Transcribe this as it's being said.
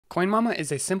CoinMama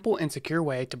is a simple and secure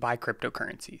way to buy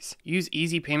cryptocurrencies. Use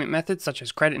easy payment methods such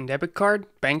as credit and debit card,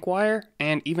 bank wire,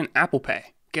 and even Apple Pay.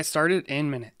 Get started in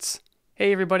minutes.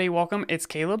 Hey everybody, welcome. It's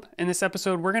Caleb. In this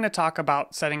episode, we're going to talk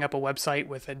about setting up a website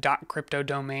with a .crypto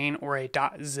domain or a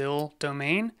 .zil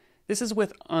domain. This is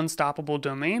with Unstoppable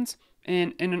Domains.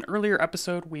 And in an earlier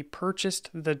episode, we purchased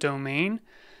the domain.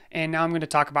 And now I'm going to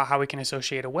talk about how we can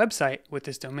associate a website with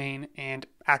this domain and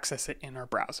access it in our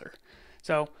browser.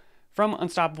 So from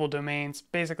Unstoppable Domains,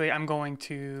 basically I'm going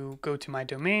to go to my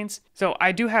domains. So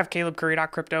I do have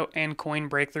calebcurry.crypto and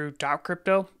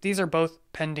coinbreakthrough.crypto. These are both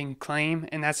pending claim,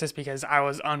 and that's just because I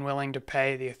was unwilling to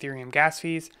pay the Ethereum gas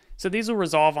fees. So these will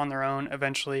resolve on their own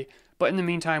eventually. But in the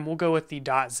meantime, we'll go with the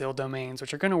 .zil domains,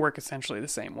 which are going to work essentially the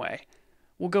same way.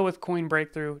 We'll go with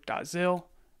coinbreakthrough.zil,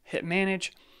 hit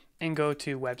manage, and go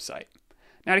to website.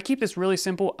 Now to keep this really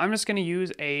simple, I'm just going to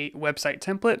use a website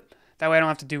template. That way I don't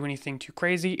have to do anything too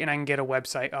crazy and I can get a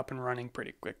website up and running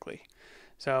pretty quickly.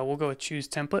 So we'll go with choose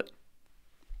template.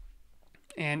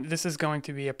 And this is going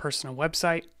to be a personal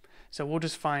website. So we'll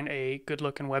just find a good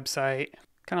looking website,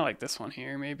 kind of like this one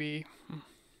here maybe.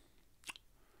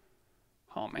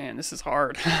 Oh man, this is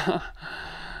hard. Yeah,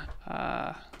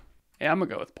 I'm gonna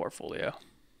go with portfolio.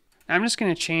 Now I'm just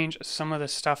gonna change some of the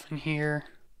stuff in here.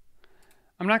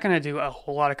 I'm not gonna do a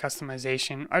whole lot of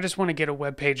customization. I just want to get a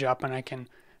web page up and I can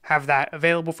have that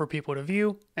available for people to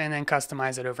view and then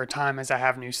customize it over time as I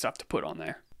have new stuff to put on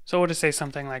there. So we'll just say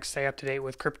something like stay up to date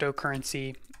with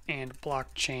cryptocurrency and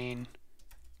blockchain.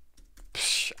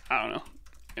 I don't know,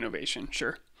 innovation,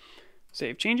 sure.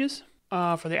 Save changes.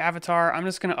 For the avatar, I'm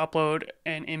just gonna upload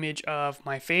an image of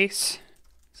my face.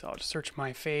 So I'll just search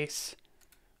my face.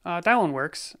 That one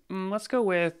works. Let's go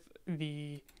with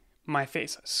the my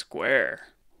face square.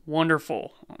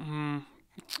 Wonderful.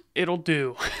 It'll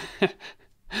do.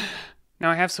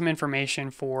 Now I have some information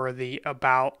for the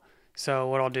about, so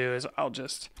what I'll do is I'll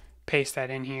just paste that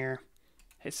in here,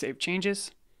 hit save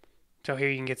changes. So here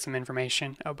you can get some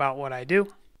information about what I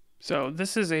do. So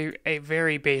this is a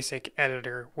very basic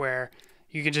editor where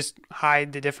you can just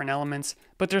hide the different elements,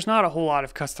 but there's not a whole lot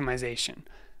of customization.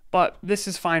 But this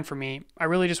is fine for me. I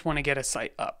really just want to get a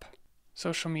site up.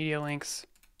 Social media links.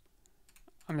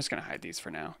 I'm just going to hide these for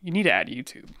now. You need to add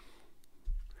YouTube.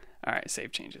 All right,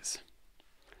 save changes.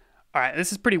 All right,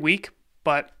 this is pretty weak,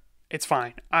 but it's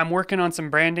fine. I'm working on some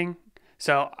branding,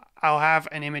 so I'll have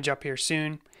an image up here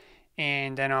soon,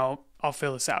 and then I'll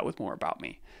fill this out with more about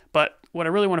me. But what I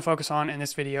really want to focus on in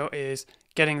this video is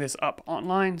getting this up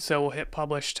online, so we'll hit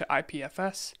publish to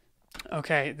IPFS.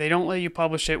 Okay, they don't let you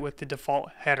publish it with the default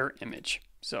header image,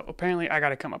 so apparently I got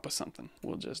to come up with something.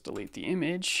 We'll just delete the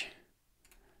image,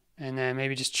 and then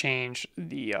maybe just change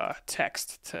the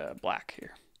text to black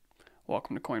here.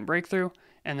 Welcome to Coin Breakthrough.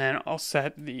 And then I'll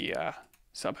set the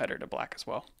subheader to black as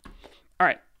well. All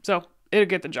right, so it'll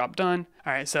get the job done.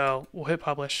 All right, so we'll hit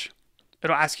publish.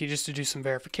 It'll ask you just to do some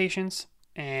verifications,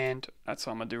 and that's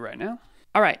what I'm gonna do right now.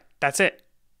 All right, that's it.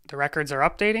 The records are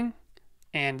updating,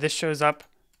 and this shows up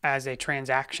as a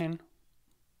transaction.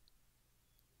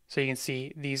 So you can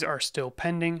see these are still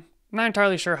pending. I'm not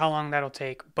entirely sure how long that'll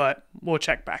take, but we'll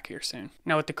check back here soon.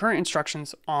 Now with the current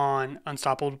instructions on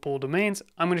Unstoppable Domains,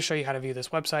 I'm gonna show you how to view this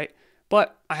website.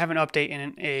 But I have an update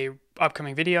in a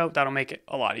upcoming video that'll make it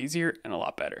a lot easier and a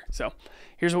lot better. So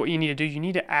here's what you need to do. You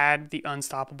need to add the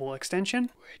Unstoppable extension,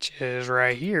 which is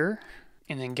right here,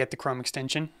 and then get the Chrome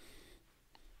extension.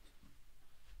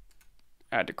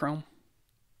 Add to Chrome.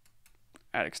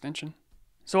 Add extension.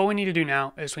 So what we need to do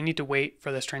now is we need to wait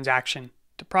for this transaction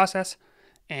to process,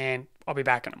 and I'll be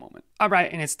back in a moment. All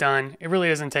right, and it's done. It really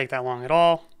doesn't take that long at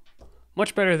all.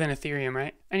 Much better than Ethereum,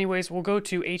 right? Anyways, we'll go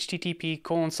to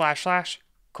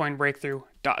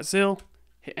http://coinbreakthrough.zil,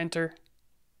 hit enter,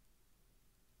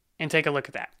 and take a look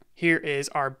at that. Here is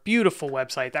our beautiful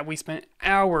website that we spent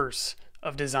hours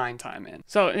of design time in.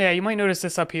 So yeah, you might notice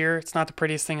this up here. It's not the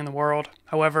prettiest thing in the world.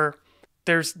 However,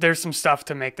 there's some stuff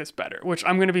to make this better, which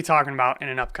I'm going to be talking about in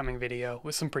an upcoming video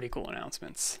with some pretty cool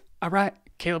announcements. All right,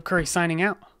 Caleb Curry signing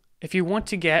out. If you want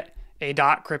to get a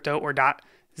 .crypto or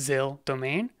 .zil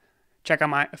domain, check out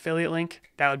my affiliate link.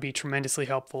 That would be tremendously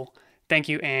helpful. Thank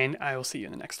you, and I will see you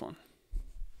in the next one.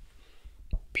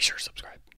 Be sure to subscribe.